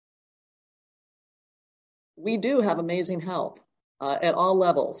we do have amazing help at all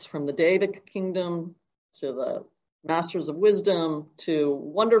levels, from the David Kingdom to the Masters of Wisdom to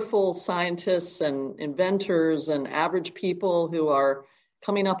wonderful scientists and inventors and average people who are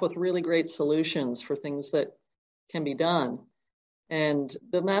coming up with really great solutions for things that can be done. And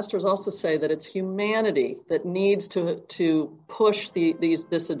the masters also say that it's humanity that needs to push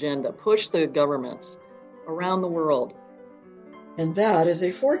this agenda, push the governments around the world. And that is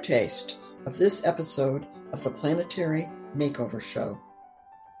a foretaste of this episode of the Planetary Makeover Show.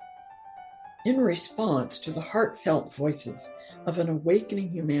 In response to the heartfelt voices of an awakening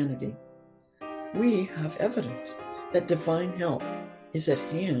humanity, we have evidence that divine help is at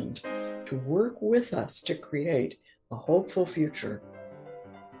hand to work with us to create a hopeful future.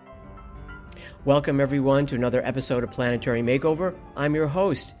 Welcome, everyone, to another episode of Planetary Makeover. I'm your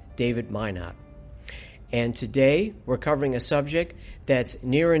host, David Mynott. And today we're covering a subject that's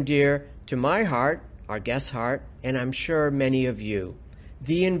near and dear to my heart, our guest's heart, and I'm sure many of you,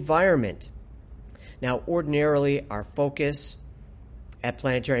 the environment. Now, ordinarily, our focus at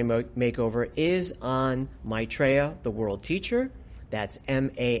Planetary Makeover is on Maitreya, the world teacher. That's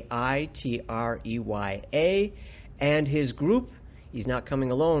Maitreya, and his group. He's not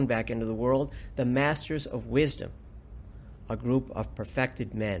coming alone back into the world. The Masters of Wisdom, a group of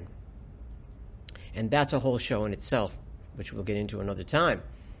perfected men. And that's a whole show in itself, which we'll get into another time.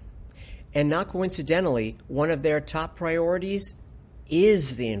 And not coincidentally, one of their top priorities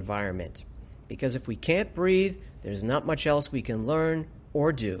is the environment. Because if we can't breathe, there's not much else we can learn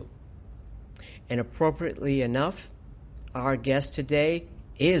or do. And appropriately enough, our guest today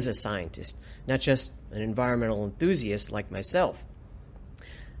is a scientist, not just an environmental enthusiast like myself.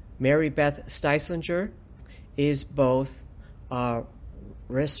 Mary Beth Steisslinger is both a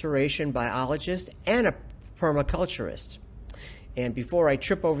restoration biologist and a permaculturist. And before I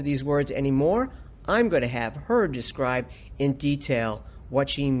trip over these words anymore, I'm going to have her describe in detail what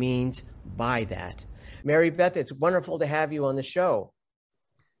she means by that. Mary Beth, it's wonderful to have you on the show.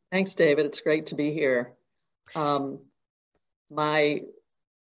 Thanks, David. It's great to be here. My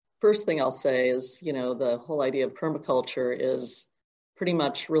first thing I'll say is, the whole idea of permaculture is pretty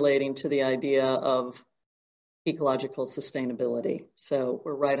much relating to the idea of ecological sustainability. So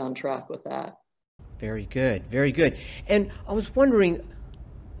we're right on track with that. Very good, very good. And I was wondering,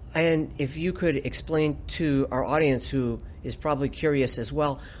 and if you could explain to our audience who is probably curious as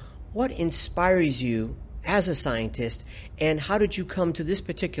well, what inspires you as a scientist, and how did you come to this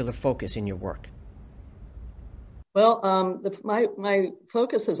particular focus in your work? Well, my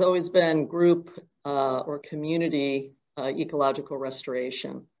focus has always been group or community ecological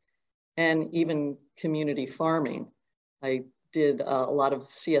restoration, and even community farming. I did a lot of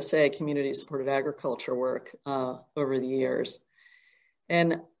CSA, community-supported agriculture work over the years.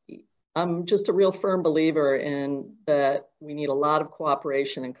 And I'm just a real firm believer in that we need a lot of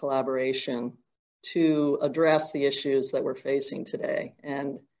cooperation and collaboration to address the issues that we're facing today.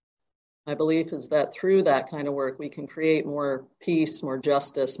 And my belief is that through that kind of work, we can create more peace, more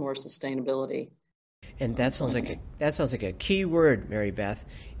justice, more sustainability. And that sounds like a key word, Mary Beth,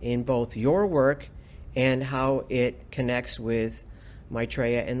 in both your work and how it connects with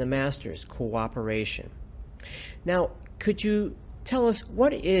Maitreya and the Masters, cooperation. Now, could you tell us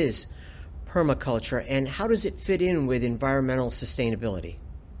what is permaculture and how does it fit in with environmental sustainability?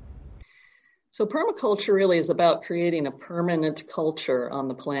 So permaculture really is about creating a permanent culture on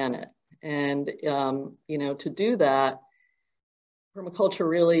the planet. And, to do that, permaculture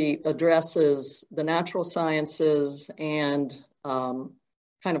really addresses the natural sciences and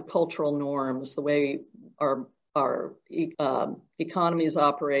kind of cultural norms, the way our economies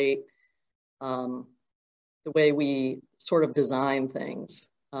operate, the way we sort of design things.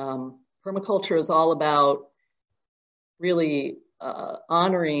 Permaculture is all about really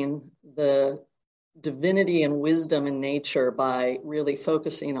honoring the divinity and wisdom in nature by really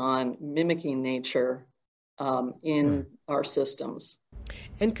focusing on mimicking nature in our systems.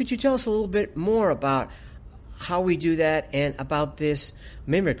 And could you tell us a little bit more about how we do that and about this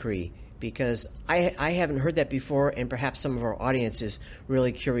mimicry? Because I haven't heard that before, and perhaps some of our audience is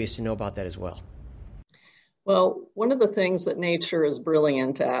really curious to know about that as well. Well, one of the things that nature is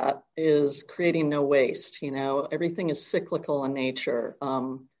brilliant at is creating no waste. Everything is cyclical in nature.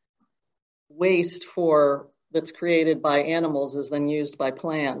 Waste that's created by animals is then used by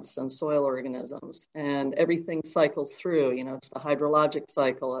plants and soil organisms, and everything cycles through. It's the hydrologic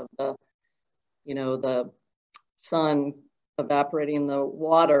cycle of the sun evaporating the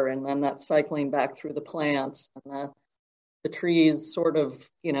water, and then that cycling back through the plants, and the trees sort of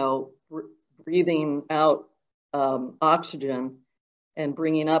breathing out oxygen and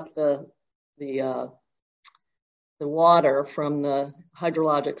bringing up the the water from the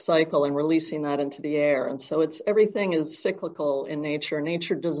hydrologic cycle and releasing that into the air. And so everything is cyclical in nature.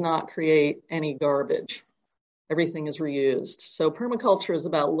 Nature does not create any garbage. Everything is reused. So permaculture is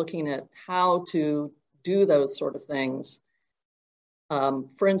about looking at how to do those sort of things.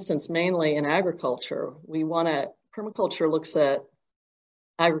 For instance, mainly in agriculture, permaculture looks at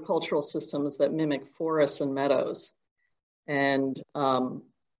agricultural systems that mimic forests and meadows. And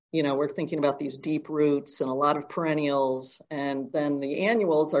we're thinking about these deep roots and a lot of perennials, and then the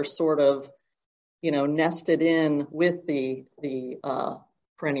annuals are sort of, nested in with the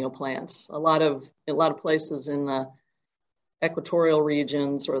perennial plants. A lot of places in the equatorial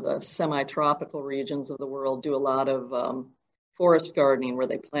regions or the semi-tropical regions of the world do a lot of forest gardening, where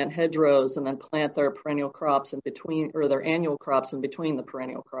they plant hedgerows and then plant their perennial crops in between, or their annual crops in between the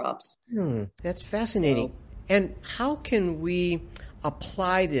perennial crops. That's fascinating. And how can we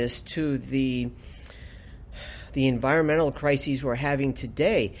apply this to the environmental crises we're having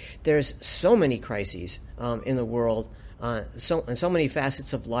today? There's so many crises in the world, so many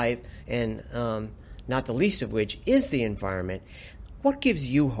facets of life, and not the least of which is the environment. What gives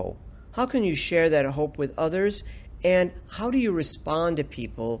you hope? How can you share that hope with others? And how do you respond to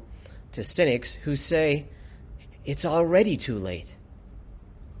people, to cynics who say it's already too late?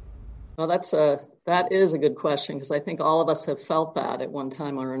 Well, that is a good question, because I think all of us have felt that at one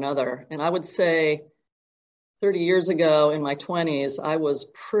time or another. And I would say 30 years ago in my 20s, I was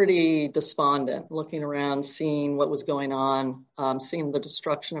pretty despondent, looking around, seeing what was going on, seeing the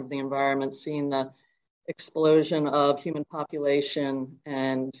destruction of the environment, seeing the explosion of human population,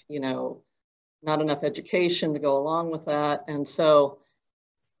 and, not enough education to go along with that. And so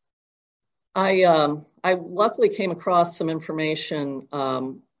I luckily came across some information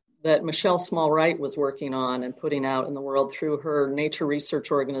that Michelle Small-Wright was working on and putting out in the world through her nature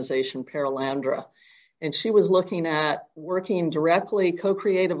research organization, Paralandra. And she was looking at working directly,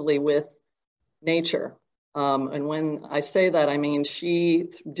 co-creatively with nature. And when I say that, I mean, she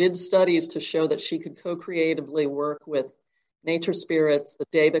did studies to show that she could co-creatively work with nature spirits, the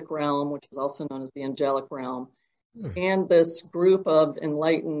Devic realm, which is also known as the angelic realm, and this group of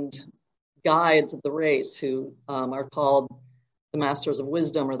enlightened guides of the race who are called the Masters of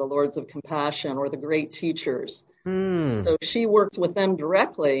Wisdom, or the Lords of Compassion, or the Great Teachers. So she worked with them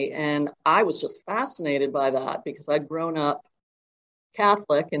directly, and I was just fascinated by that, because I'd grown up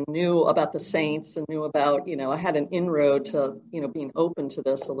Catholic and knew about the saints and knew about, I had an inroad to, being open to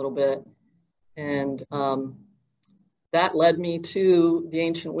this a little bit. And that led me to the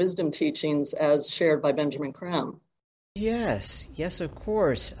ancient wisdom teachings as shared by Benjamin Creme. Yes, of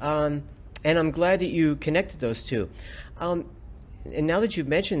course. And I'm glad that you connected those two. And now that you've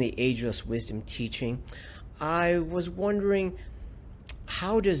mentioned the ageless wisdom teaching, I was wondering,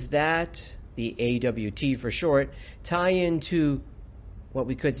 how does that, the AWT for short, tie into what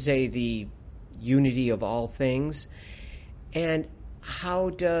we could say the unity of all things? And how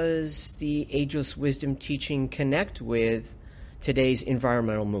does the ageless wisdom teaching connect with today's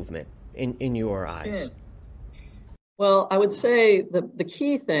environmental movement in your eyes? Well, I would say the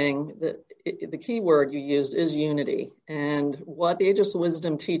key thing, the key word you used is unity. And what the ageless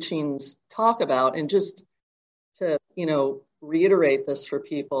wisdom teachings talk about, and just to, reiterate this for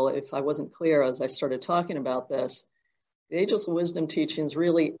people, if I wasn't clear as I started talking about this, the ageless wisdom teachings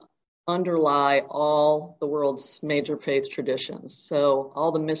really underlie all the world's major faith traditions. So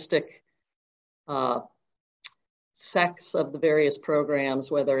all the mystic sects of the various programs,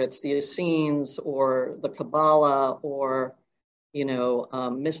 whether it's the Essenes or the Kabbalah or,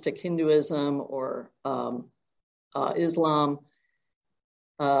 mystic Hinduism or Islam,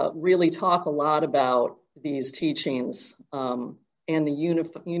 really talk a lot about these teachings and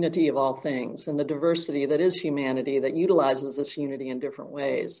the unity of all things and the diversity that is humanity that utilizes this unity in different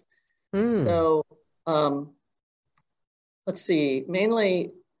ways. So let's see,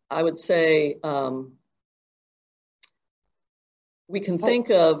 mainly I would say we can think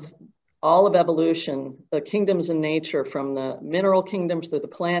of all of evolution, the kingdoms in nature, from the mineral kingdom through the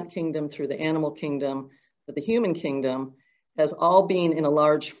plant kingdom, through the animal kingdom, to the human kingdom, as all being in a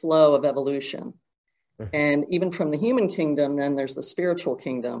large flow of evolution. And even from the human kingdom, then there's the spiritual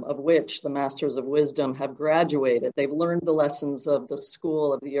kingdom, of which the Masters of Wisdom have graduated. They've learned the lessons of the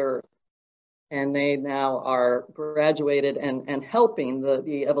school of the earth, and they now are graduated and helping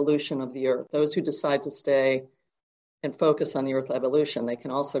the evolution of the earth. Those who decide to stay and focus on the earth evolution, they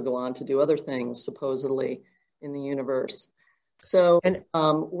can also go on to do other things, supposedly, in the universe. So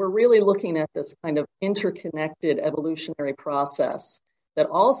we're really looking at this kind of interconnected evolutionary process that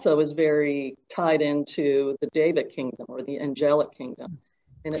also is very tied into the Devic kingdom or the angelic kingdom.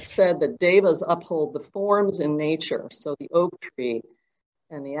 And it said that devas uphold the forms in nature. So the oak tree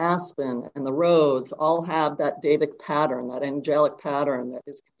and the aspen and the rose all have that devic pattern, that angelic pattern that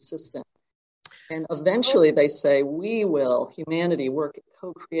is consistent. And eventually they say, humanity, work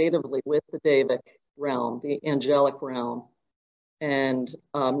co-creatively with the devic realm, the angelic realm, and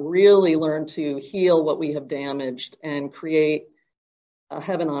really learn to heal what we have damaged and create a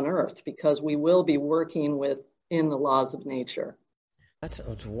heaven on earth, because we will be working within the laws of nature.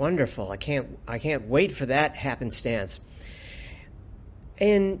 That's wonderful. I can't wait for that happenstance.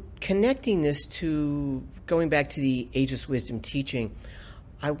 And connecting this to going back to the ageless wisdom teaching,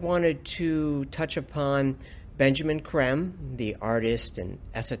 I wanted to touch upon Benjamin Creme, the artist and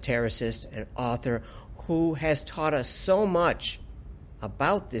esotericist and author, who has taught us so much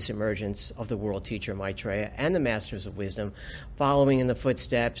about this emergence of the world teacher Maitreya and the Masters of Wisdom, following in the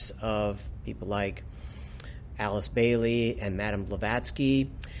footsteps of people like Alice Bailey and Madame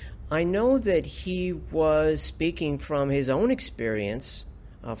Blavatsky. I know that he was speaking from his own experience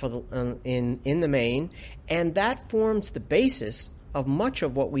in the main, and that forms the basis of much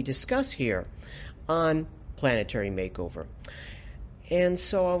of what we discuss here on Planetary Makeover. And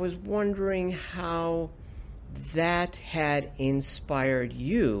so I was wondering how that had inspired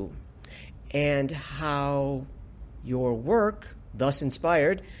you and how your work, thus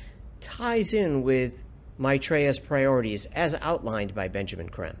inspired, ties in with Maitreya's priorities as outlined by Benjamin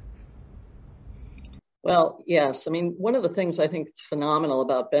Creme. Well, yes. I mean, one of the things I think is phenomenal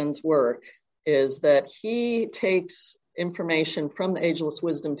about Ben's work is that he takes information from the ageless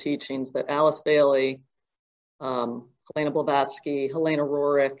wisdom teachings that Alice Bailey, Helena Blavatsky, Helena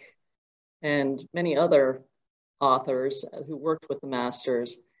Roerich, and many other authors who worked with the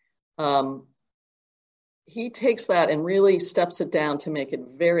masters, he takes that and really steps it down to make it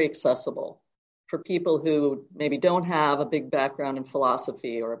very accessible for people who maybe don't have a big background in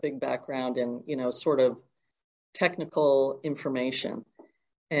philosophy or a big background in, sort of technical information.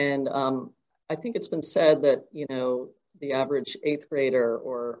 And I think it's been said that, the average 8th grader,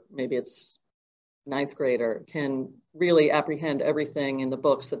 or maybe it's 9th grader, can really apprehend everything in the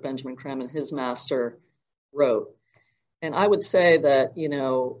books that Benjamin Creme and his master wrote. And I would say that,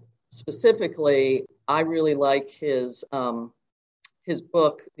 specifically, I really like his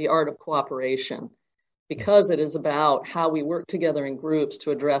book, The Art of Cooperation, because it is about how we work together in groups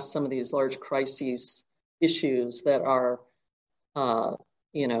to address some of these large crises issues that are,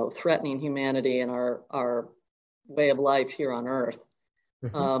 threatening humanity and our way of life here on Earth.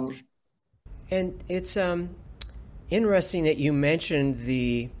 Mm-hmm. And it's interesting that you mentioned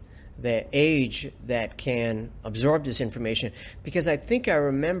the age that can absorb this information, because I think I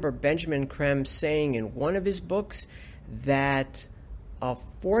remember Benjamin Creme saying in one of his books that a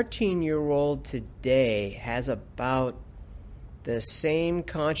 14-year-old today has about the same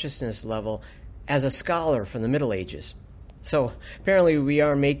consciousness level as a scholar from the Middle Ages. So apparently we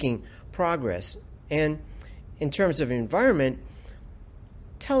are making progress. And in terms of environment,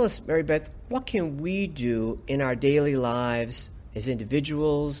 tell us, Mary Beth, what can we do in our daily lives as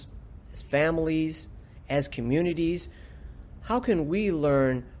individuals, as families, as communities? How can we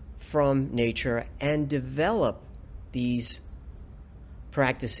learn from nature and develop these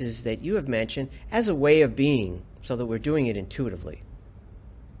practices that you have mentioned as a way of being, so that we're doing it intuitively?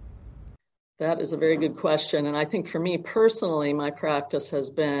 That is a very good question. And I think for me personally, my practice has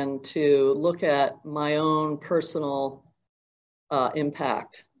been to look at my own personal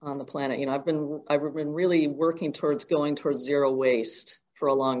impact on the planet. I've been really working towards going towards zero waste for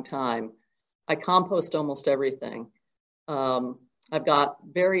a long time. I compost almost everything. I've got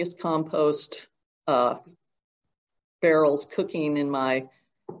various compost barrels cooking in my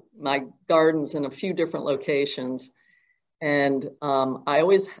gardens in a few different locations. And I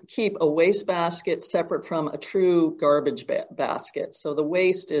always keep a waste basket separate from a true garbage basket. So the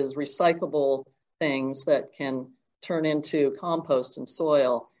waste is recyclable things that can turn into compost and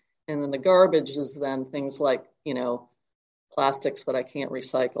soil. And then the garbage is then things like, plastics that I can't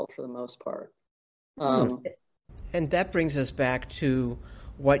recycle for the most part. And that brings us back to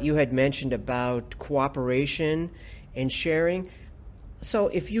what you had mentioned about cooperation and sharing. So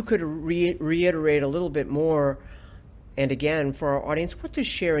if you could reiterate a little bit more, and again, for our audience, what does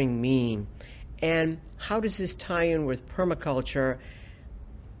sharing mean? And how does this tie in with permaculture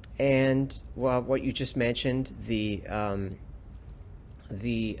and what you just mentioned, the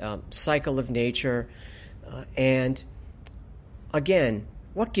cycle of nature? And again,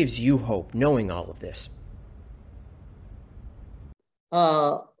 what gives you hope knowing all of this?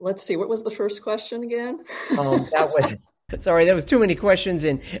 Let's see, what was the first question again? That was Sorry, that was too many questions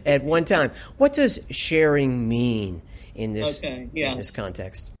in at one time. What does sharing mean in this in this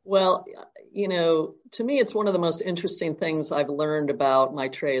context? Well, to me, it's one of the most interesting things I've learned about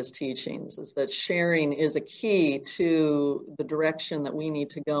Maitreya's teachings is that sharing is a key to the direction that we need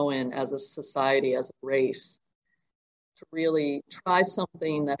to go in as a society, as a race, to really try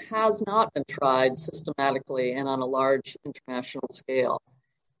something that has not been tried systematically and on a large international scale.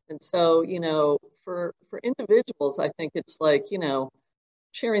 And so, for individuals, I think it's like,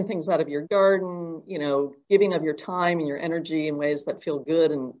 sharing things out of your garden, giving of your time and your energy in ways that feel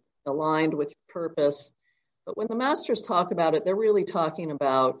good and aligned with your purpose. But when the masters talk about it, they're really talking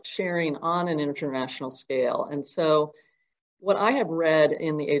about sharing on an international scale. And so what I have read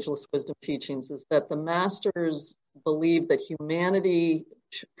in the Ageless Wisdom teachings is that the masters believe that humanity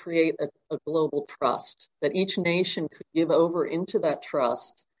should create a global trust, that each nation could give over into that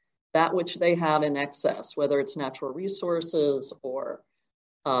trust that which they have in excess, whether it's natural resources or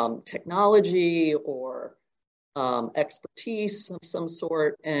technology or expertise of some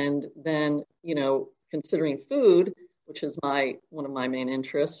sort. And then, considering food, which is one of my main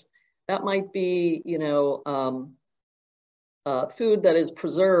interests, that might be, food that is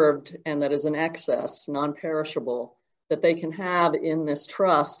preserved and that is in excess, non-perishable, that they can have in this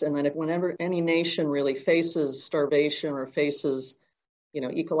trust. And then whenever any nation really faces starvation or faces,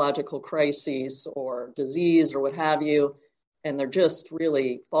 ecological crises or disease or what have you, and they're just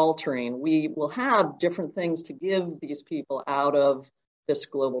really faltering, we will have different things to give these people out of this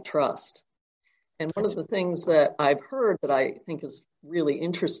global trust. And one of the things that I've heard that I think is really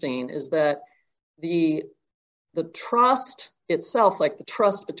interesting is that the trust itself, like the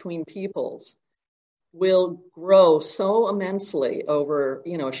trust between peoples, will grow so immensely over,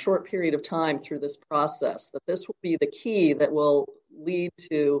 a short period of time through this process, that this will be the key that will lead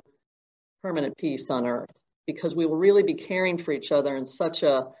to permanent peace on Earth, because we will really be caring for each other in such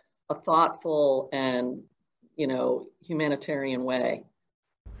a thoughtful and, humanitarian way.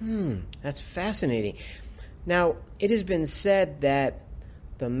 That's fascinating. Now, it has been said that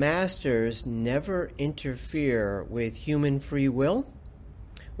the masters never interfere with human free will,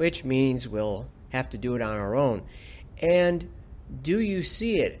 which means we'll have to do it on our own. And do you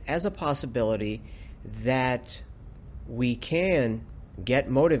see it as a possibility that we can get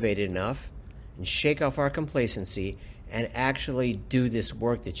motivated enough and shake off our complacency and actually do this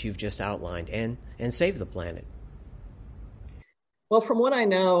work that you've just outlined and save the planet? Well, from what I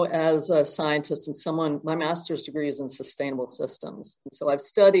know as a scientist and my master's degree is in sustainable systems. And so I've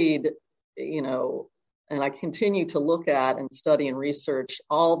studied, and I continue to look at and study and research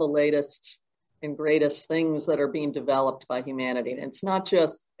all the latest and greatest things that are being developed by humanity. And it's not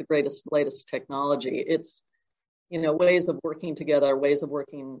just the latest technology. It's, ways of working together, ways of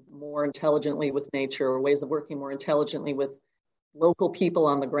working more intelligently with nature, ways of working more intelligently with local people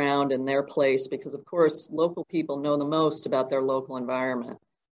on the ground in their place, because of course, local people know the most about their local environment.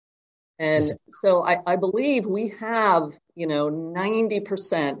 And so I believe we have,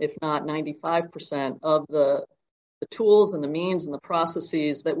 90%, if not 95% of the tools and the means and the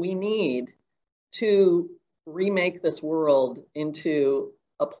processes that we need to remake this world into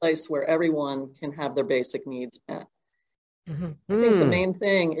a place where everyone can have their basic needs met. I think the main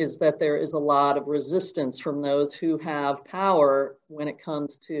thing is that there is a lot of resistance from those who have power when it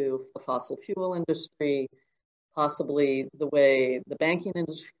comes to the fossil fuel industry, possibly the way the banking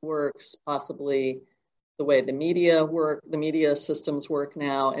industry works, possibly the way the media systems work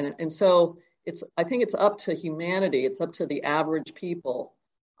now. And so I think it's up to humanity, it's up to the average people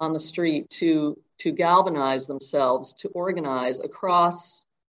on the street to galvanize themselves, to organize across,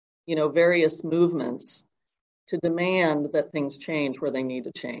 various movements, to demand that things change where they need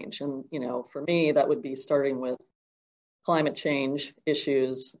to change. And, for me, that would be starting with climate change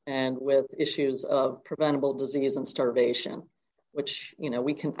issues and with issues of preventable disease and starvation, which,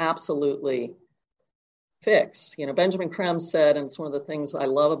 we can absolutely fix. Benjamin Creme said, and it's one of the things I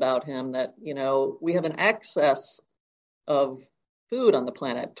love about him, that, we have an excess of food on the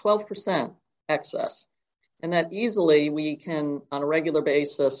planet, 12% excess. And that easily we can, on a regular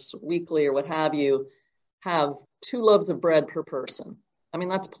basis, weekly or what have you, have 2 loaves of bread per person. I mean,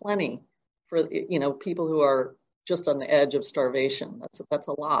 that's plenty for, people who are just on the edge of starvation. That's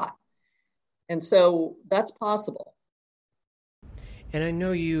a lot. And so that's possible. And I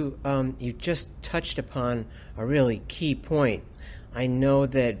know you just touched upon a really key point. I know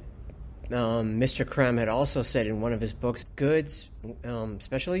that Mr. Creme had also said in one of his books, goods,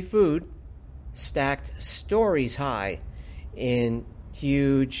 especially food, stacked stories high in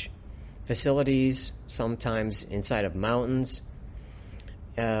huge facilities, sometimes inside of mountains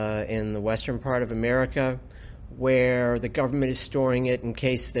in the western part of America, where the government is storing it in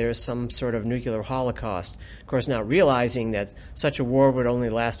case there's some sort of nuclear holocaust. Of course, not realizing that such a war would only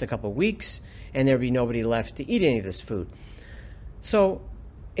last a couple of weeks and there'd be nobody left to eat any of this food. So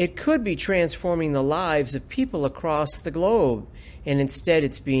it could be transforming the lives of people across the globe, and instead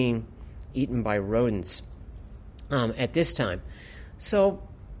it's being eaten by rodents at this time. So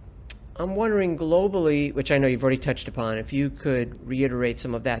I'm wondering globally, which I know you've already touched upon, if you could reiterate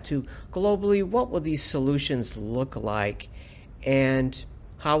some of that too. Globally, what will these solutions look like, and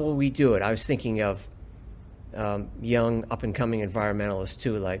how will we do it? I was thinking of young, up-and-coming environmentalists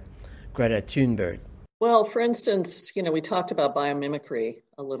too, like Greta Thunberg. Well, for instance, we talked about biomimicry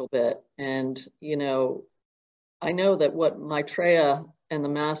a little bit, and, I know that what Maitreya and the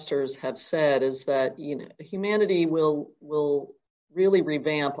masters have said is that, humanity will really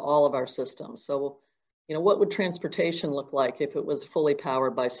revamp all of our systems. So, what would transportation look like if it was fully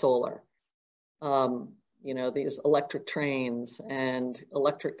powered by solar? These electric trains and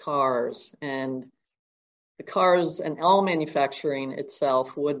electric cars, and the cars and all manufacturing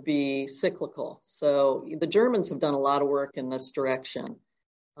itself would be cyclical. So the Germans have done a lot of work in this direction.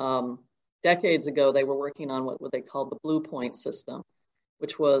 Decades ago, they were working on what they called the Blue Point system,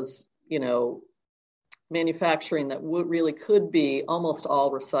 which was, manufacturing that really could be almost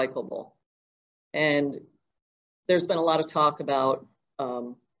all recyclable. And there's been a lot of talk about,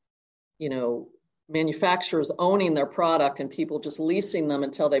 manufacturers owning their product and people just leasing them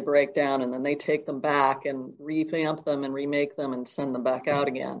until they break down, and then they take them back and revamp them and remake them and send them back out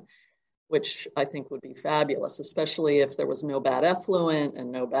again, which I think would be fabulous, especially if there was no bad effluent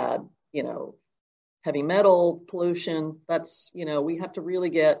and no bad, heavy metal pollution. That's, we have to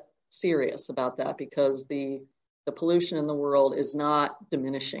really get serious about that, because the pollution in the world is not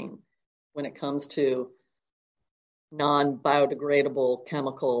diminishing when it comes to non-biodegradable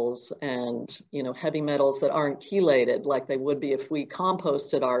chemicals and, heavy metals that aren't chelated like they would be if we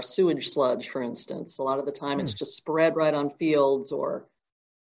composted our sewage sludge, for instance. A lot of the time it's just spread right on fields or,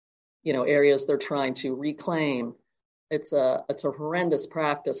 areas they're trying to reclaim. It's a horrendous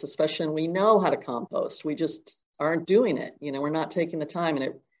practice, especially when we know how to compost. We just aren't doing it. We're not taking the time,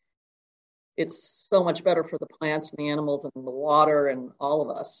 and it's so much better for the plants and the animals and the water and all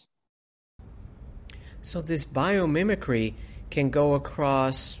of us. So this biomimicry can go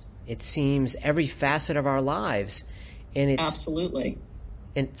across, it seems, every facet of our lives, and it's absolutely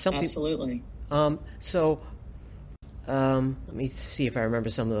absolutely. Let me see if I remember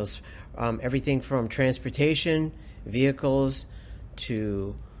some of those. Everything from transportation, vehicles,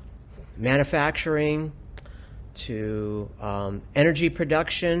 to manufacturing, to energy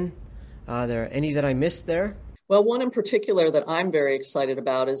production. Are there any that I missed there? Well, one in particular that I'm very excited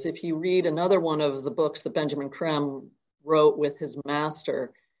about is if you read another one of the books that Benjamin Creme wrote with his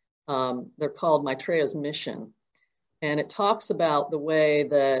master, they're called Maitreya's Mission. And it talks about the way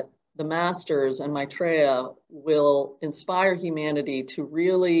that the masters and Maitreya will inspire humanity to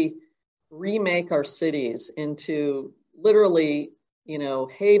really remake our cities into literally,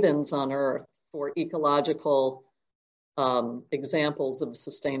 havens on Earth for ecological examples of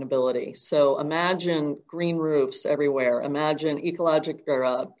sustainability. So imagine green roofs everywhere. Imagine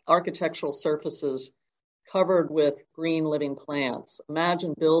architectural surfaces covered with green living plants.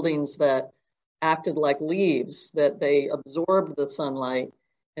 Imagine buildings that acted like leaves, that they absorbed the sunlight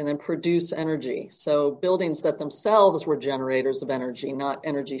and then produce energy. So buildings that themselves were generators of energy, not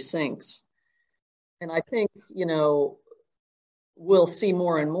energy sinks. And I think, we'll see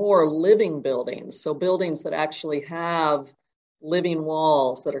more and more living buildings. So buildings that actually have living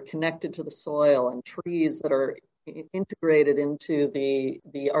walls that are connected to the soil and trees that are integrated into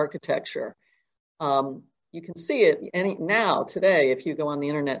the architecture. You can see it now today if you go on the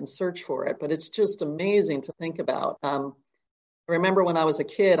internet and search for it, but it's just amazing to think about. I remember when I was a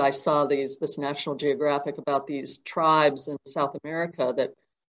kid, I saw this National Geographic about these tribes in South America that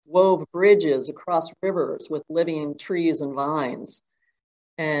wove bridges across rivers with living trees and vines.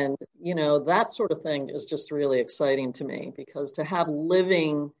 And, that sort of thing is just really exciting to me, because to have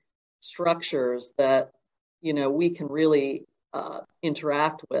living structures that, we can really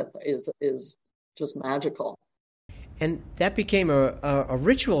interact with is just magical. And that became a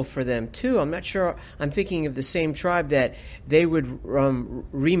ritual for them, too. I'm not sure. I'm thinking of the same tribe that they would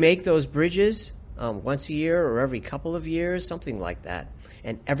remake those bridges once a year or every couple of years, something like that.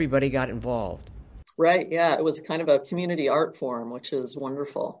 And everybody got involved. Right, yeah. It was kind of a community art form, which is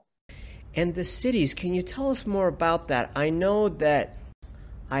wonderful. And the cities, can you tell us more about that? I know that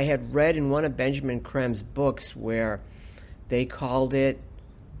I had read in one of Benjamin Creme's books where they called it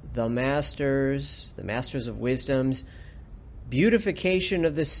the Masters of Wisdom's Beautification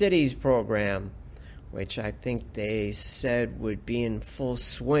of the Cities program, which I think they said would be in full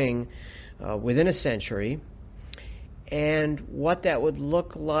swing within a century, and what that would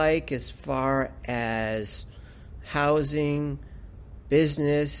look like as far as housing,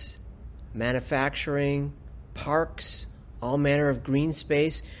 business, manufacturing, parks, all manner of green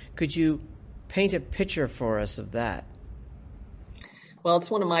space. Could you paint a picture for us of that? Well, it's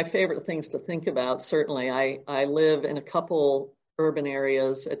one of my favorite things to think about, certainly. I live in a couple urban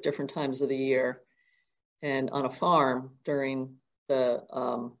areas at different times of the year and on a farm during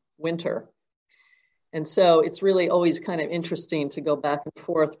the winter. And so it's really always kind of interesting to go back and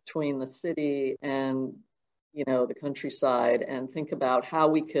forth between the city and, the countryside and think about how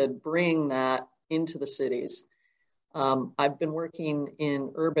we could bring that into the cities. I've been working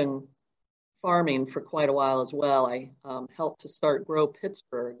in urban farming for quite a while as well. I helped to start Grow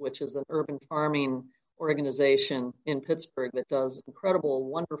Pittsburgh, which is an urban farming organization in Pittsburgh that does incredible,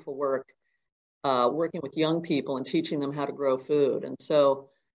 wonderful work working with young people and teaching them how to grow food. And so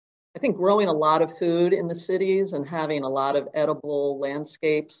I think growing a lot of food in the cities and having a lot of edible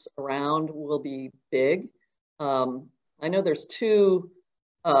landscapes around will be big. I know there's two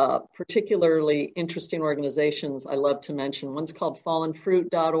particularly interesting organizations I love to mention. One's called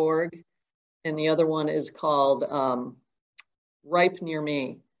fallenfruit.org, and the other one is called Ripe Near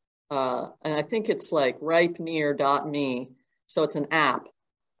Me. And I think it's like ripenear.me. So it's an app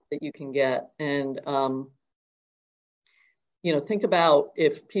that you can get. And, think about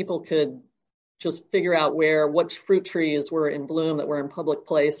if people could just figure out which fruit trees were in bloom that were in public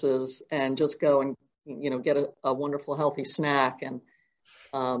places and just go and, get a wonderful, healthy snack. And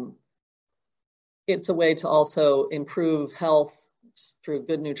it's a way to also improve health through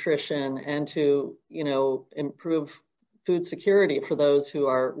good nutrition and to, improve food security for those who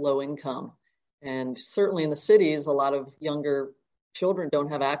are low income. And certainly in the cities, a lot of younger children don't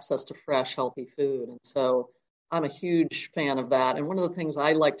have access to fresh, healthy food. And so I'm a huge fan of that. And one of the things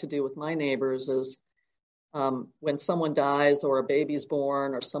I like to do with my neighbors is when someone dies or a baby's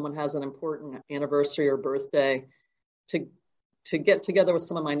born or someone has an important anniversary or birthday, to get together with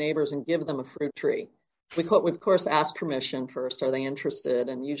some of my neighbors and give them a fruit tree. We of course ask permission first. Are they interested?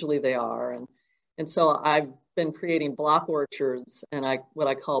 And usually they are. And so I've been creating block orchards and what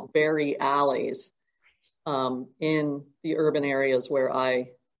I call berry alleys in the urban areas where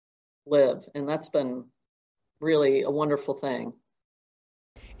I live. And that's been really a wonderful thing.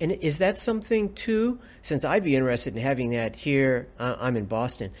 And is that something too, since I'd be interested in having that here, I'm in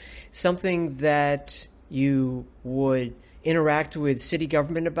Boston, something that you would interact with city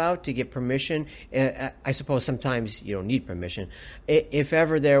government about to get permission? I suppose sometimes you don't need permission. If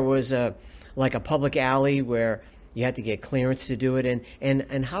ever there was a public alley where you had to get clearance to do it,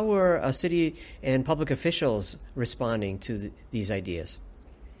 and how are city and public officials responding to these ideas?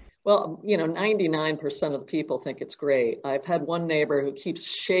 Well, 99% of the people think it's great. I've had one neighbor who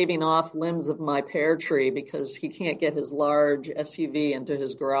keeps shaving off limbs of my pear tree because he can't get his large SUV into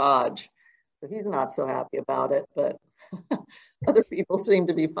his garage. So he's not so happy about it, but other people seem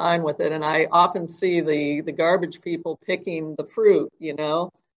to be fine with it. And I often see the garbage people picking the fruit,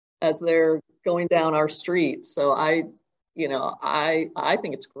 as they're going down our street. So I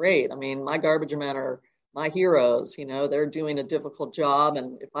think it's great. I mean, my garbage men are my heroes. They're doing a difficult job.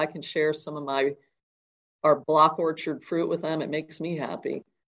 And if I can share some of our block orchard fruit with them, it makes me happy.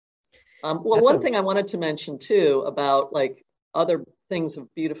 One thing I wanted to mention too about other things of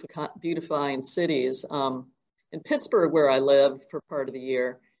beautifying cities. In Pittsburgh, where I live for part of the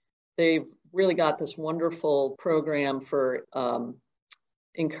year, they've really got this wonderful program for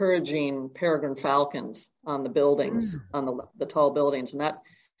encouraging peregrine falcons on the buildings, on the tall buildings, and that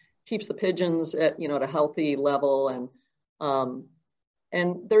keeps the pigeons at a healthy level.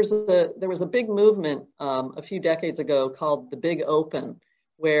 And there was a big movement a few decades ago called the Big Open,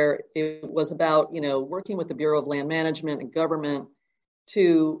 where it was about working with the Bureau of Land Management and government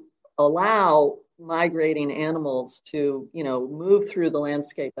to allow migrating animals to move through the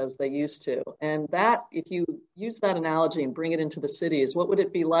landscape as they used to. And that, if you use that analogy and bring it into the cities, what would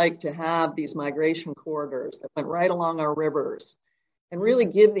it be like to have these migration corridors that went right along our rivers and really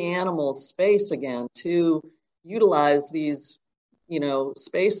give the animals space again to utilize these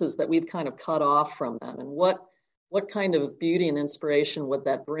spaces that we've kind of cut off from them? And what kind of beauty and inspiration would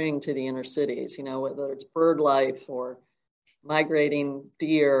that bring to the inner cities, whether it's bird life or migrating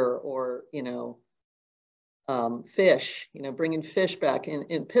deer or fish, bringing fish back.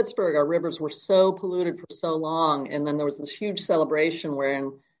 In Pittsburgh, our rivers were so polluted for so long. And then there was this huge celebration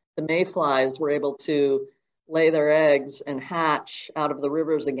wherein the mayflies were able to lay their eggs and hatch out of the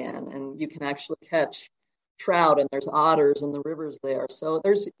rivers again. And you can actually catch trout, and there's otters in the rivers there. So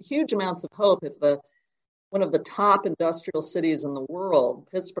there's huge amounts of hope if the one of the top industrial cities in the world,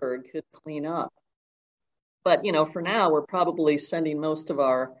 Pittsburgh, could clean up. But, for now, we're probably sending most of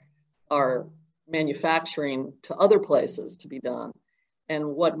our manufacturing to other places to be done.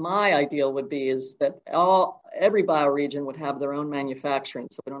 And what my ideal would be is that every bioregion would have their own manufacturing,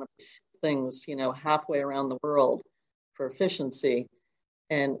 so we don't have to ship things, halfway around the world for efficiency.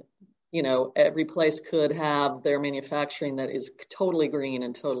 And, every place could have their manufacturing that is totally green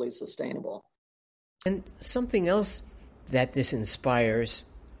and totally sustainable. And something else that this inspires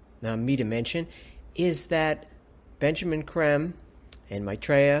me to mention is that Benjamin Creme and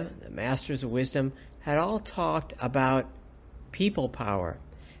Maitreya, the Masters of Wisdom, had all talked about people power,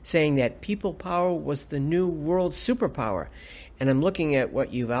 saying that people power was the new world superpower. And I'm looking at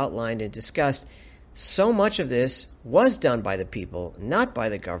what you've outlined and discussed. So much of this was done by the people, not by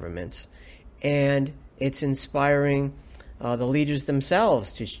the governments, and it's inspiring the leaders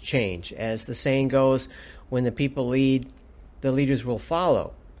themselves to change. As the saying goes, when the people lead, the leaders will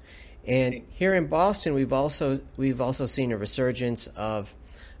follow. And here in Boston, we've also seen a resurgence of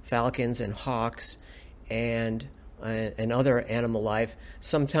falcons and hawks and other animal life,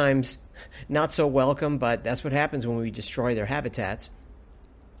 sometimes not so welcome, but that's what happens when we destroy their habitats.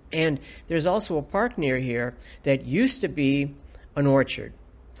 And there's also a park near here that used to be an orchard.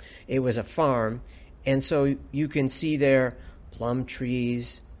 It was a farm, and so you can see there plum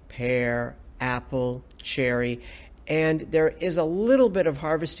trees, pear, apple, cherry, and there is a little bit of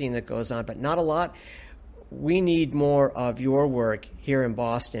harvesting that goes on, but not a lot. We need more of your work here in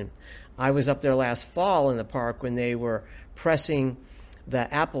Boston. I was up there last fall in the park when they were pressing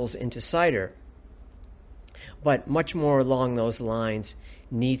the apples into cider, but much more along those lines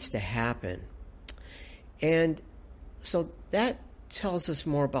needs to happen. And so that tells us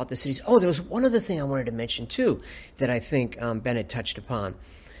more about the cities. Oh, there was one other thing I wanted to mention too that I think Bennett touched upon,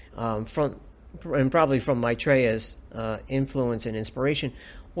 probably from Maitreya's influence and inspiration,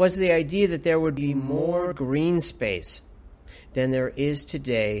 was the idea that there would be more green space than there is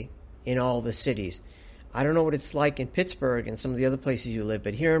today in all the cities. I don't know what it's like in Pittsburgh and some of the other places you live,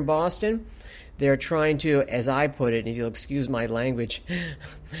 but here in Boston, they're trying to, as I put it, if you'll excuse my language,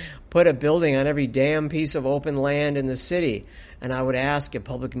 put a building on every damn piece of open land in the city. And I would ask at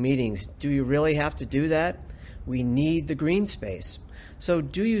public meetings, do you really have to do that? We need the green space. So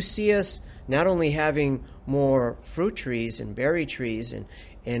do you see us not only having more fruit trees and berry trees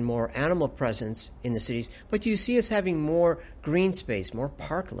and more animal presence in the cities, but do you see us having more green space, more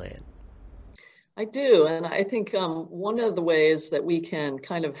parkland? I do. And I think one of the ways that we can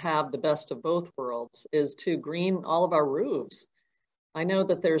kind of have the best of both worlds is to green all of our roofs. I know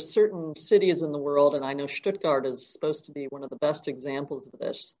that there's certain cities in the world, and I know Stuttgart is supposed to be one of the best examples of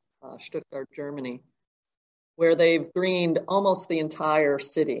this, Stuttgart, Germany, where they've greened almost the entire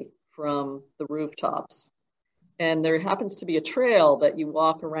city from the rooftops. And there happens to be a trail that you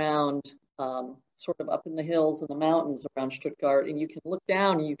walk around sort of up in the hills and the mountains around Stuttgart, and you can look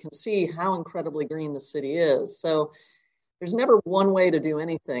down and you can see how incredibly green the city is. So there's never one way to do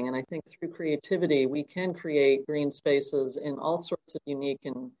anything. And I think through creativity, we can create green spaces in all sorts of unique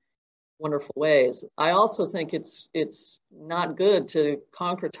and wonderful ways. I also think it's not good to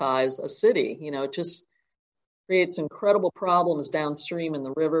concretize a city. It just creates incredible problems downstream in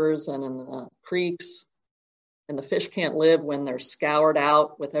the rivers and in the creeks. And the fish can't live when they're scoured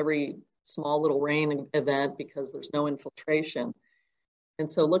out with every small little rain event because there's no infiltration. And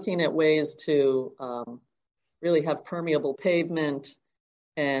so looking at ways to really have permeable pavement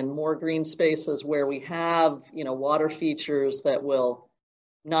and more green spaces where we have, water features that will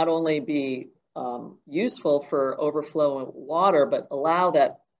not only be useful for overflow water, but allow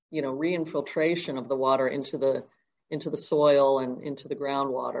that, reinfiltration of the water into the soil and into the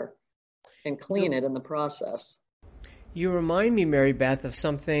groundwater and clean it in the process. You remind me, Mary Beth, of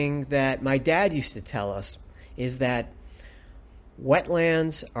something that my dad used to tell us, is that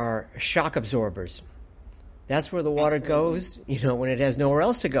wetlands are shock absorbers. That's where the water goes, when it has nowhere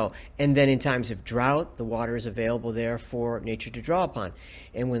else to go. And then in times of drought, the water is available there for nature to draw upon.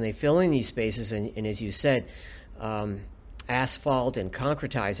 And when they fill in these spaces, and as you said, asphalt and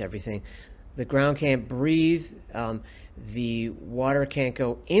concretize everything, the ground can't breathe. The water can't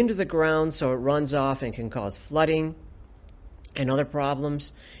go into the ground, so it runs off and can cause flooding and other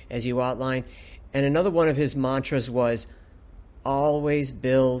problems, as you outlined. And another one of his mantras was, always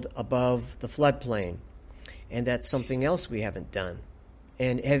build above the floodplain. And that's something else we haven't done.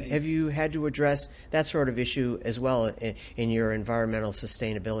 And have you had to address that sort of issue as well in your environmental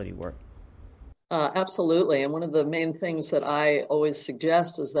sustainability work? Absolutely. And one of the main things that I always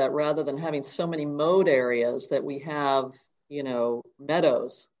suggest is that rather than having so many mowed areas, that we have,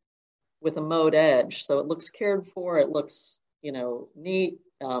 meadows with a mowed edge. So it looks cared for. It looks, neat.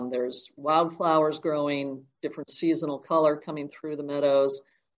 There's wildflowers growing, different seasonal color coming through the meadows,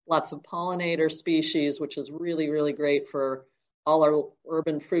 lots of pollinator species, which is really, really great for all our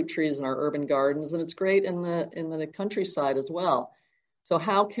urban fruit trees and our urban gardens. And it's great in the countryside as well. So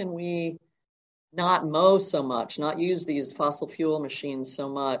how can we not mow so much, not use these fossil fuel machines so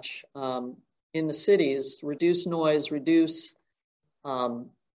much in the cities, reduce noise, reduce,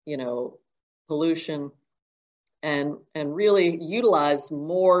 pollution, and really utilize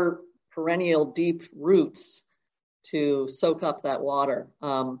more perennial deep roots to soak up that water.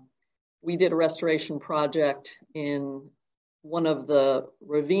 We did a restoration project in one of the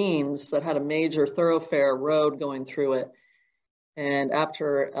ravines that had a major thoroughfare road going through it. And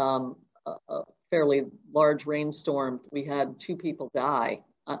after a fairly large rainstorm, we had 2 people die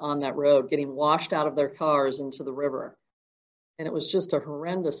on that road, getting washed out of their cars into the river. And it was just a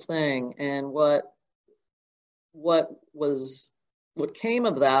horrendous thing. And what came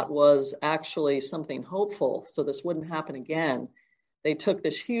of that was actually something hopeful. So this wouldn't happen again. They took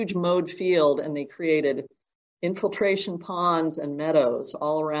this huge mowed field and they created infiltration ponds and meadows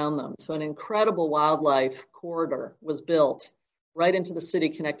all around them. So an incredible wildlife corridor was built right into the city,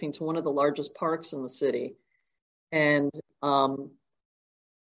 connecting to one of the largest parks in the city. And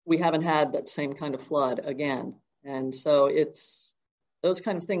we haven't had that same kind of flood again. And so those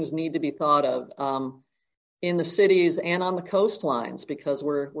kind of things need to be thought of in the cities and on the coastlines, because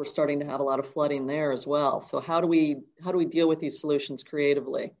we're starting to have a lot of flooding there as well. So how do we deal with these solutions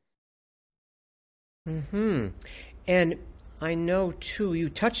creatively? Mm-hmm. And I know too, you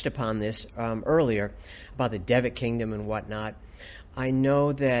touched upon this earlier about the Devic Kingdom and whatnot. I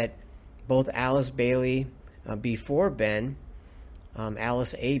know that both Alice Bailey, before Ben,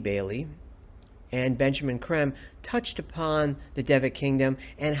 Alice A. Bailey, and Benjamin Creme touched upon the Devic Kingdom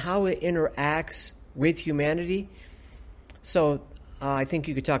and how it interacts with humanity. So I think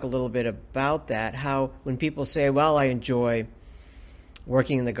you could talk a little bit about that, how when people say, well, I enjoy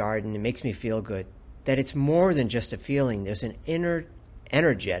working in the garden, it makes me feel good, that it's more than just a feeling. There's an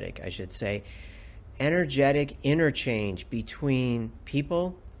energetic interchange between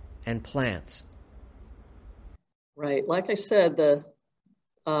people and plants. Right. Like I said,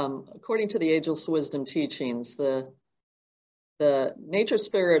 according to the Ageless Wisdom teachings, the nature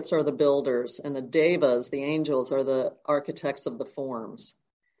spirits are the builders, and the devas, the angels, are the architects of the forms.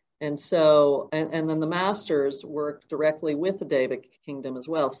 And so, and then the masters work directly with the Devic kingdom as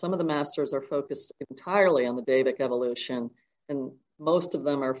well. Some of the masters are focused entirely on the Devic evolution, and most of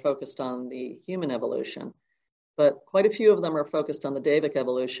them are focused on the human evolution. But quite a few of them are focused on the Devic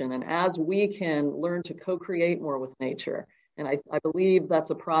evolution. And as we can learn to co-create more with nature, and I believe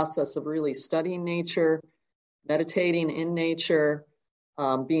that's a process of really studying nature, meditating in nature,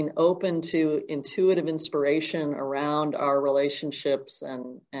 being open to intuitive inspiration around our relationships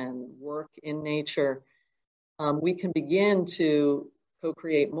and work in nature, we can begin to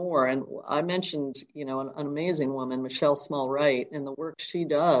co-create more. And I mentioned, an amazing woman, Michelle Small-Wright, and the work she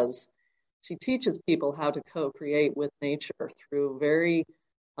does. She teaches people how to co-create with nature through very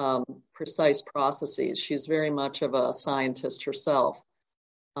precise processes. She's very much of a scientist herself,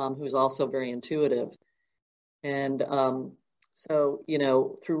 who's also very intuitive. And so,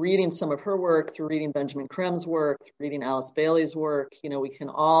 through reading some of her work, through reading Benjamin Creme's work, through reading Alice Bailey's work, we can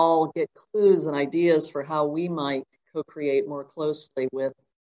all get clues and ideas for how we might co-create more closely with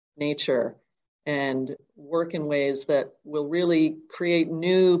nature and work in ways that will really create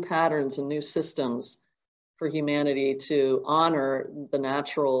new patterns and new systems for humanity to honor the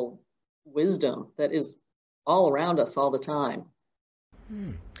natural wisdom that is all around us all the time.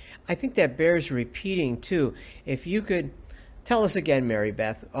 I think that bears repeating too. If you could tell us again, Mary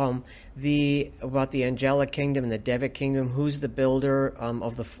Beth, about the angelic kingdom and the Devic kingdom. Who's the builder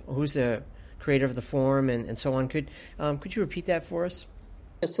who's the creator of the form, and so on. Could you repeat that for us?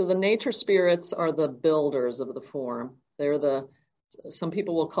 So the nature spirits are the builders of the form. They're some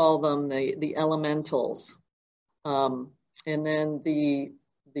people will call them the elementals, and then the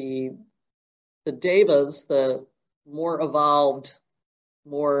devas, the more evolved,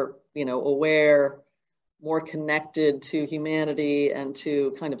 more aware, more connected to humanity and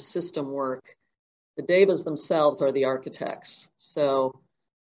to kind of system work. The devas themselves are the architects. So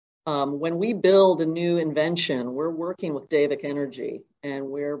when we build a new invention, we're working with Devic energy, and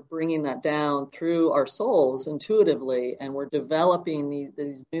we're bringing that down through our souls intuitively, and we're developing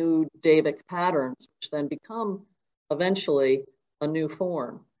these new Devic patterns, which then become eventually a new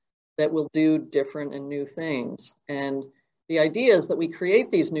form that will do different and new things. And the idea is that we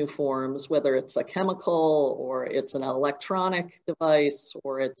create these new forms, whether it's a chemical or it's an electronic device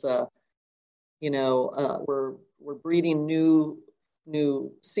or it's a We're breeding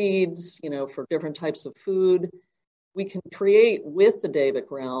new seeds, for different types of food. We can create with the Devic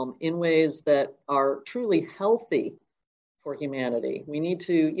realm in ways that are truly healthy for humanity. We need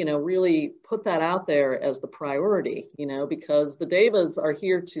to, really put that out there as the priority, because the Devas are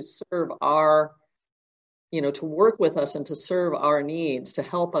here to serve our, to work with us and to serve our needs, to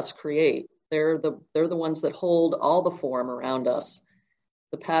help us create. They're the ones that hold all the form around us,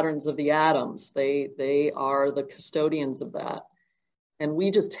 the patterns of the atoms. They are the custodians of that. And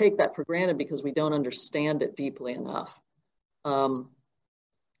we just take that for granted because we don't understand it deeply enough.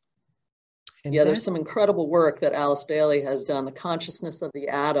 There's some incredible work that Alice Bailey has done. The Consciousness of the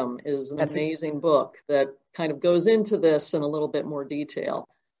Atom is an amazing book that kind of goes into this in a little bit more detail.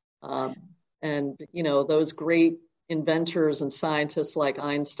 And those great inventors and scientists like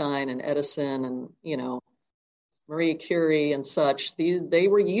Einstein and Edison and, Marie Curie and such, they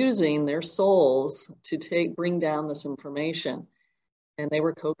were using their souls to bring down this information. And they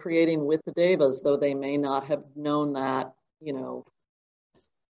were co-creating with the Devas, though they may not have known that,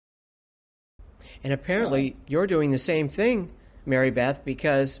 And apparently you're doing the same thing, Mary Beth,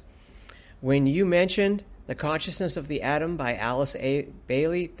 because when you mentioned The Consciousness of the Atom by Alice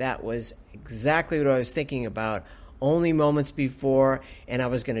Bailey, that was exactly what I was thinking about only moments before, and I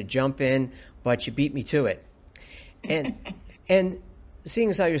was going to jump in, but you beat me to it. And seeing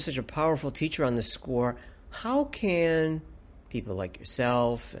as how you're such a powerful teacher on this score, how can people like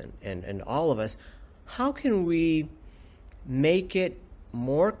yourself and all of us, how can we make it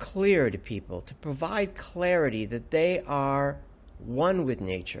more clear to people, to provide clarity that they are one with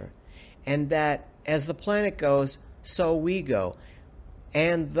nature, and that as the planet goes, so we go,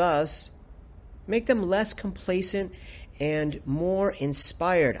 and thus make them less complacent and more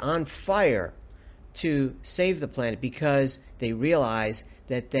inspired, on fire to save the planet, because they realize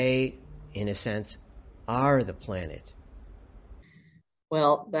that they, in a sense, are the planet?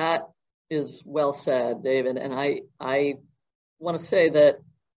 Well, that is well said, David. And I want to say that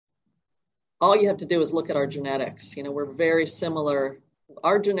all you have to do is look at our genetics. We're very similar.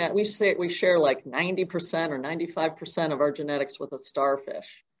 We share like 90% or 95% of our genetics with a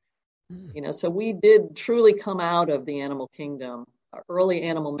starfish. So we did truly come out of the animal kingdom, our early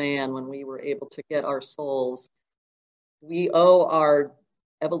animal man, when we were able to get our souls. We owe our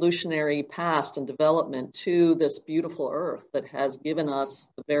evolutionary past and development to this beautiful earth that has given us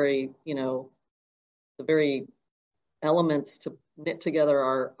the very elements to knit together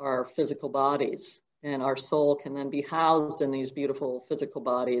our physical bodies, and our soul can then be housed in these beautiful physical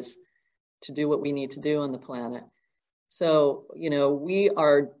bodies to do what we need to do on the planet. So, we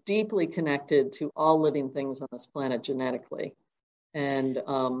are deeply connected to all living things on this planet genetically. And,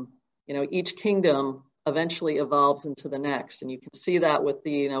 each kingdom eventually evolves into the next. And you can see that with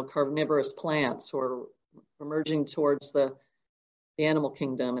the, carnivorous plants who are emerging towards the animal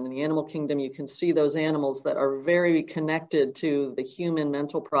kingdom. And in the animal kingdom, you can see those animals that are very connected to the human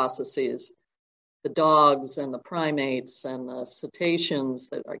mental processes, the dogs and the primates and the cetaceans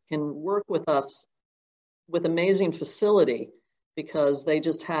that can work with us with amazing facility because they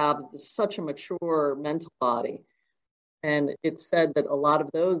just have such a mature mental body. And it's said that a lot of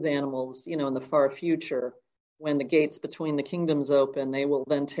those animals, in the far future, when the gates between the kingdoms open, they will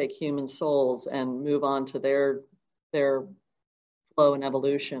then take human souls and move on to their flow and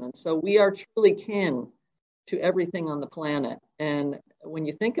evolution. And so we are truly kin to everything on the planet. And when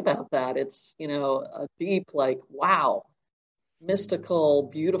you think about that, it's, a deep, wow, mystical,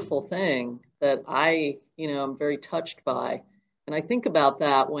 beautiful thing that I, am very touched by. And I think about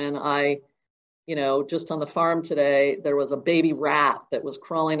that when I, just on the farm today, there was a baby rat that was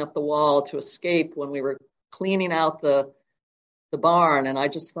crawling up the wall to escape when we were cleaning out the barn. And I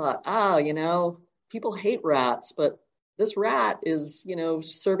just thought, people hate rats, but this rat is,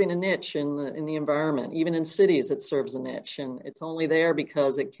 serving a niche in the environment. Even in cities, it serves a niche, and it's only there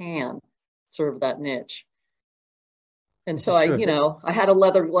because it can serve that niche. And so I had a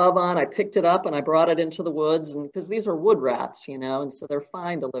leather glove on, I picked it up and I brought it into the woods, and because these are wood rats, and so they're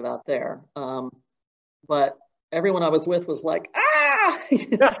fine to live out there. But everyone I was with was like, ah,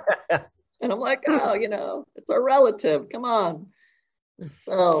 and I'm like, oh, it's our relative. Come on.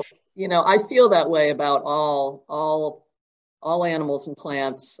 So, I feel that way about all animals and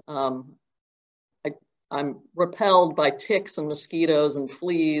plants. I'm repelled by ticks and mosquitoes and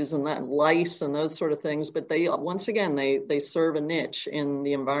fleas and lice and those sort of things. But they serve a niche in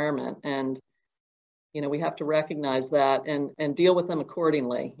the environment, and we have to recognize that and deal with them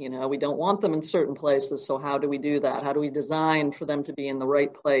accordingly. We don't want them in certain places. So how do we do that? How do we design for them to be in the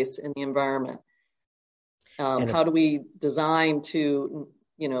right place in the environment? How do we design to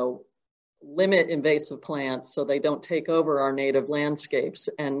limit invasive plants so they don't take over our native landscapes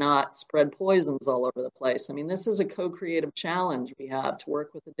and not spread poisons all over the place. I mean, this is a co-creative challenge we have to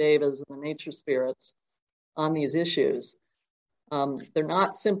work with the devas and the nature spirits on these issues. They're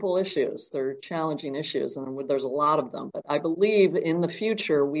not simple issues. They're challenging issues, and there's a lot of them. But I believe in the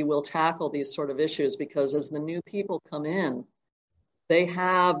future, we will tackle these sort of issues because as the new people come in, they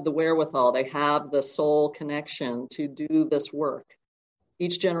have the wherewithal, they have the soul connection to do this work.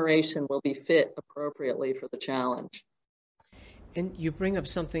 Each generation will be fit appropriately for the challenge. And you bring up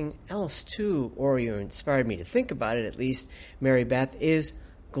something else too, or you inspired me to think about it at least, Mary Beth, is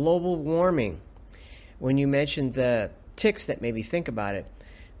global warming. When you mentioned the ticks, that made me think about it.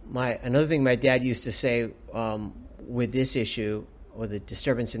 Another thing my dad used to say with this issue, or the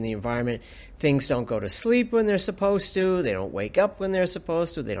disturbance in the environment, things don't go to sleep when they're supposed to, they don't wake up when they're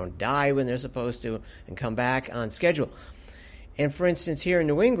supposed to, they don't die when they're supposed to, and come back on schedule. And for instance, here in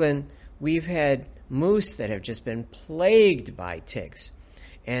New England, we've had moose that have just been plagued by ticks,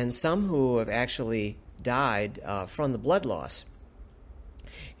 and some who have actually died from the blood loss.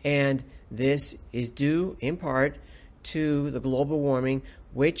 And this is due in part to the global warming,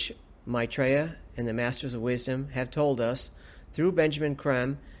 which Maitreya and the Masters of Wisdom have told us through Benjamin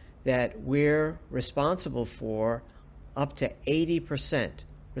Creme that we're responsible for up to 80%,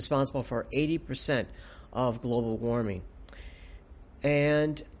 responsible for 80% of global warming.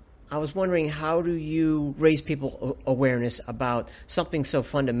 And I was wondering, how do you raise people awareness about something so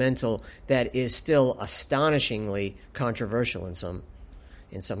fundamental that is still astonishingly controversial in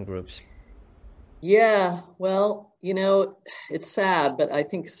some groups? Yeah, well, it's sad, but I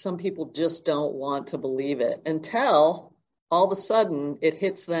think some people just don't want to believe it until all of a sudden it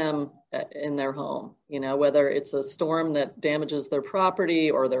hits them in their home, whether it's a storm that damages their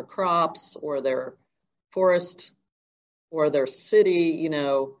property or their crops or their forest or their city.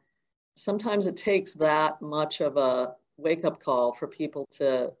 Sometimes it takes that much of a wake-up call for people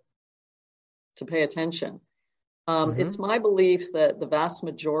to pay attention. It's my belief that the vast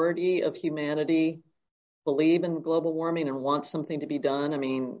majority of humanity believe in global warming and want something to be done. I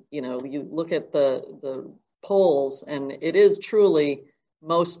mean, you look at the polls, and it is truly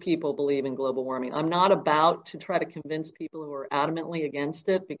most people believe in global warming. I'm not about to try to convince people who are adamantly against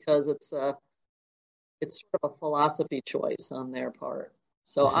it because it's sort of a philosophy choice on their part.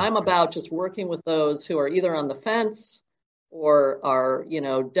 So I'm about just working with those who are either on the fence or are,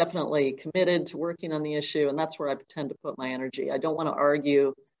 definitely committed to working on the issue. And that's where I tend to put my energy. I don't want to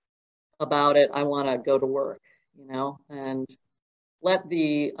argue about it. I want to go to work, and let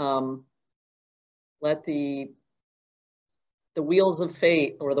the wheels of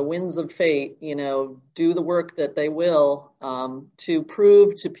fate or the winds of fate, do the work that they will to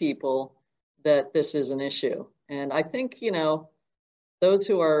prove to people that this is an issue. And I think, those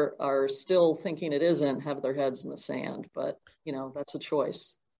who are still thinking it isn't have their heads in the sand, but, that's a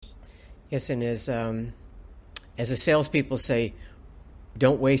choice. Yes, and as the salespeople say,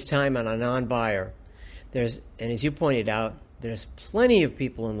 don't waste time on a non-buyer. And as you pointed out, there's plenty of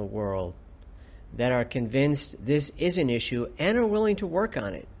people in the world that are convinced this is an issue and are willing to work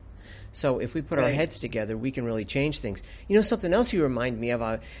on it. So if we put our heads together, we can really change things. Something else you remind me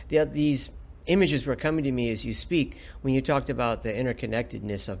of, these images were coming to me as you speak when you talked about the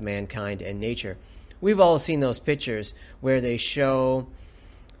interconnectedness of mankind and nature. We've all seen those pictures where they show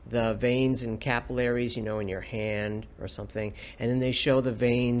the veins and capillaries, in your hand or something, and then they show the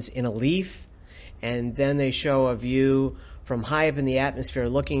veins in a leaf, and then they show a view from high up in the atmosphere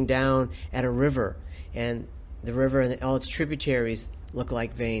looking down at a river, and the river and all its tributaries look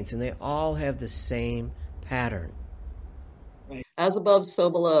like veins, and they all have the same pattern. Right. As above, so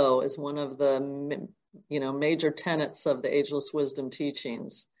below is one of the major tenets of the ageless wisdom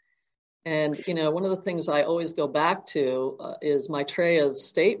teachings. And one of the things I always go back to is Maitreya's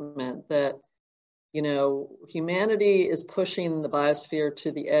statement that humanity is pushing the biosphere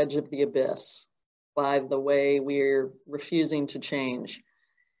to the edge of the abyss by the way we're refusing to change.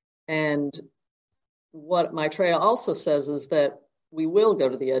 And what Maitreya also says is that we will go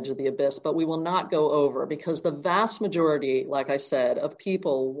to the edge of the abyss, but we will not go over, because the vast majority, like I said, of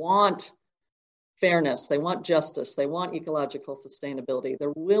people want fairness, they want justice, they want ecological sustainability.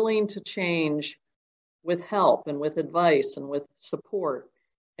 They're willing to change with help and with advice and with support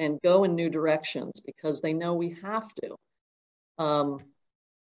and go in new directions because they know we have to.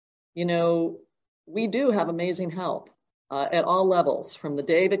 We do have amazing help at all levels, from the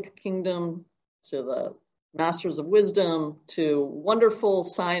David Kingdom to the Masters of Wisdom to wonderful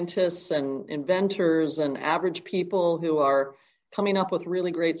scientists and inventors and average people who are coming up with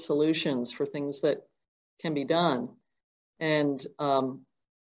really great solutions for things that can be done. And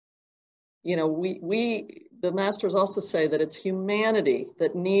the masters also say that it's humanity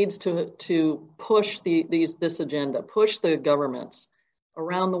that needs to push this agenda, push the governments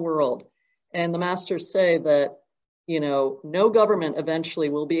around the world. And the masters say that, no government eventually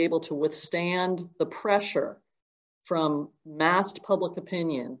will be able to withstand the pressure from massed public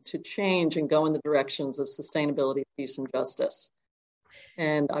opinion to change and go in the directions of sustainability, peace, and justice.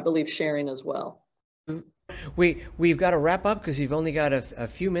 And I believe sharing as well. We've got to wrap up because you've only got a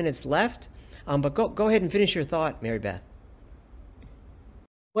few minutes left. But go ahead and finish your thought, Mary Beth.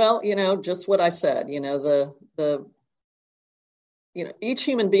 Well, just what I said. Each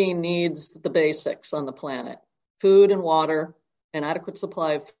human being needs the basics on the planet: food and water, an adequate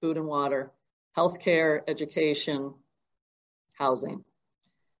supply of food and water, healthcare, education, housing.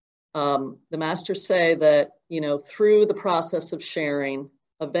 The masters say that, through the process of sharing,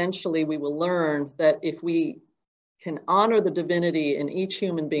 eventually we will learn that if we can honor the divinity in each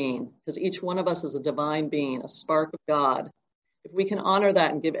human being, because each one of us is a divine being, a spark of God, if we can honor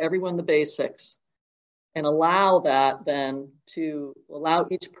that and give everyone the basics and allow that then to allow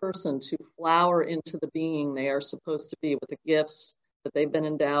each person to flower into the being they are supposed to be with the gifts that they've been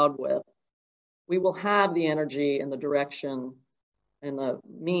endowed with, we will have the energy and the direction and the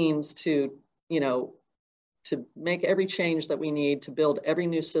means to make every change that we need to build every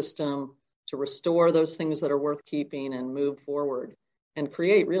new system, to restore those things that are worth keeping and move forward and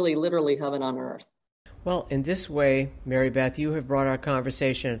create really literally heaven on earth. Well, in this way, Mary Beth, you have brought our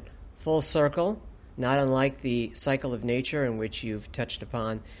conversation full circle, not unlike the cycle of nature in which you've touched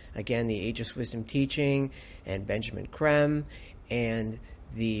upon, again, the Ageless Wisdom teaching and Benjamin Creme and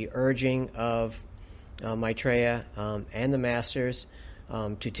the urging of Maitreya and the masters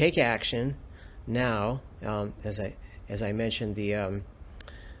to take action now. As I mentioned,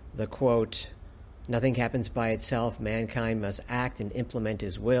 the quote, "Nothing happens by itself. Mankind must act and implement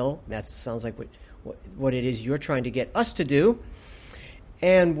his will." That sounds like what it is you're trying to get us to do.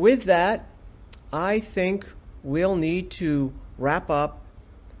 And with that, I think we'll need to wrap up.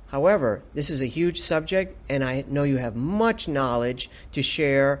 However, this is a huge subject, and I know you have much knowledge to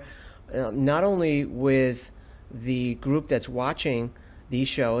share, not only with the group that's watching these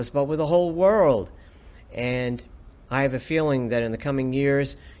shows, but with the whole world. And I have a feeling that in the coming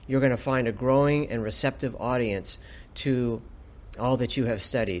years, you're going to find a growing and receptive audience to all that you have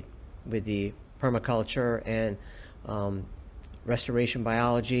studied with the permaculture and restoration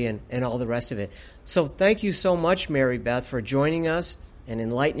biology and all the rest of it. So thank you so much, Mary Beth, for joining us and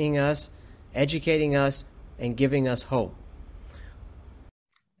enlightening us, educating us, and giving us hope.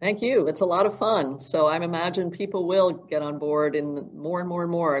 Thank you. It's a lot of fun. So I imagine people will get on board in more and more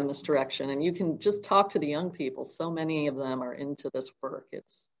and more in this direction. And you can just talk to the young people. So many of them are into this work.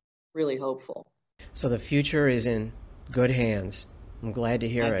 It's really hopeful. So the future is in good hands. I'm glad to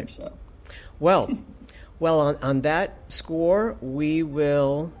hear it. I think so. Well, on that score, we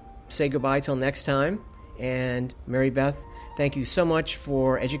will say goodbye till next time. And Mary Beth, thank you so much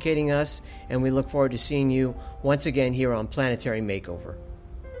for educating us. And we look forward to seeing you once again here on Planetary Makeover.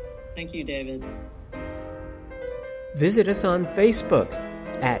 Thank you, David. Visit us on Facebook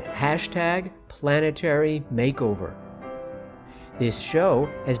at #Planetary Makeover. This show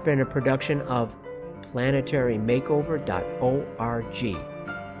has been a production of planetarymakeover.org.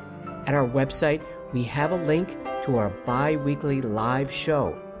 At our website, we have a link to our bi-weekly live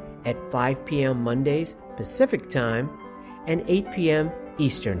show at 5 p.m. Mondays Pacific Time and 8 p.m.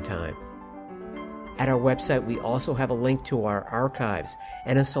 Eastern Time. At our website, we also have a link to our archives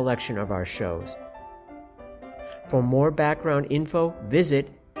and a selection of our shows. For more background info, visit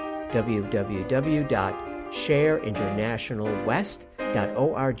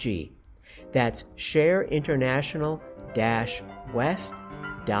www.shareinternationalwest.org. That's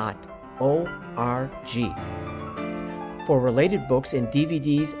shareinternational-west.org. For related books and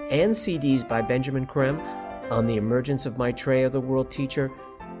DVDs and CDs by Benjamin Creme on the emergence of Maitreya, the world teacher,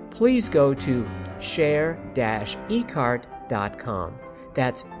 please go to share-ecart.com.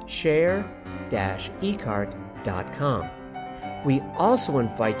 That's share-ecart.com. We also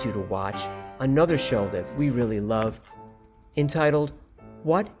invite you to watch another show that we really love, entitled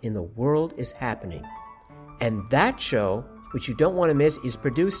What in the World is Happening? And that show, which you don't want to miss, is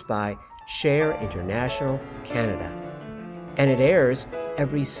produced by Share International Canada. And it airs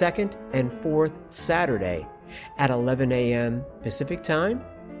every second and fourth Saturday at 11 a.m. Pacific Time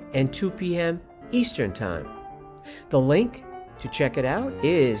and 2 p.m. Eastern Time. The link to check it out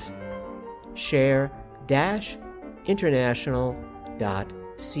is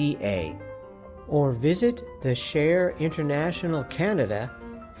share-international.ca or visit the Share International Canada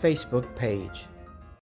Facebook page.